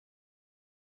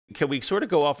can we sort of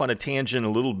go off on a tangent a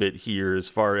little bit here as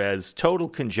far as total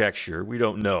conjecture? We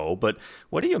don't know, but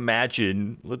what do you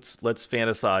imagine? Let's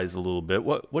fantasize a little bit.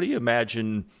 What do you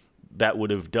imagine that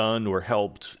would have done or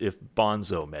helped if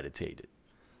Bonzo meditated?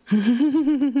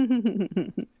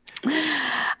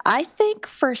 I think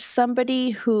for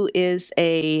somebody who is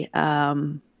a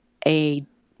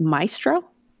maestro,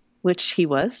 which he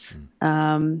was,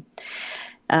 I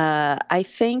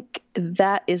think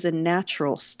that is a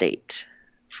natural state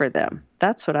for them.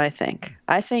 That's what I think.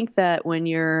 I think that when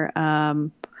you're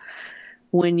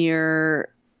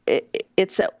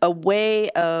it's a way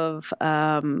of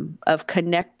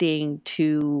connecting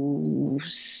to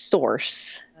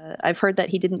source. I've heard that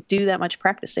he didn't do that much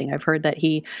practicing. I've heard that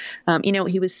he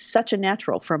was such a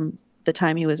natural from the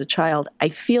time he was a child. I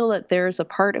feel that there's a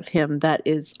part of him that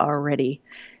is already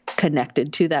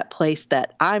connected to that place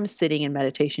that I'm sitting in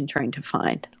meditation trying to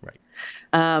find. Right.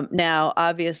 Now,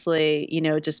 obviously,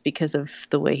 just because of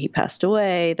the way he passed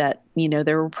away, that,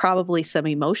 there were probably some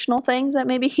emotional things that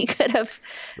maybe he could have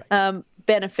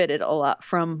benefited a lot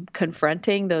from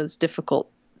confronting those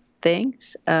difficult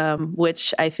things,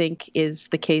 which I think is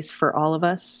the case for all of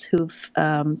us who've,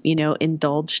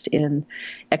 indulged in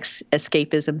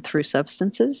escapism through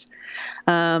substances.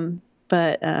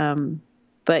 But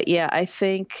yeah, I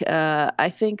think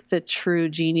the true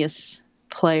genius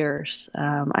players,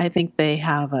 I think they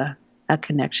have a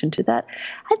connection to that.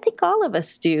 I think all of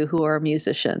us do who are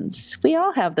musicians. We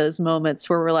all have those moments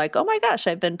where we're like, oh my gosh,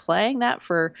 I've been playing that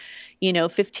for,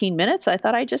 15 minutes. I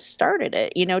thought I just started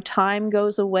it. Time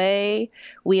goes away.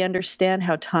 We understand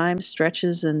how time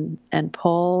stretches and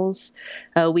pulls.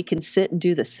 We can sit and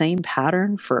do the same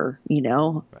pattern for,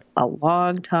 a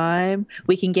long time.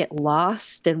 We can get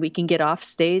lost and we can get off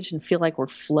stage and feel like we're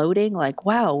floating, like,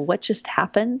 wow, what just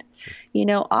happened?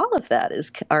 All of that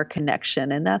is our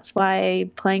connection. And that's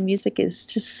why playing music is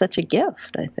just such a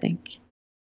gift, I think.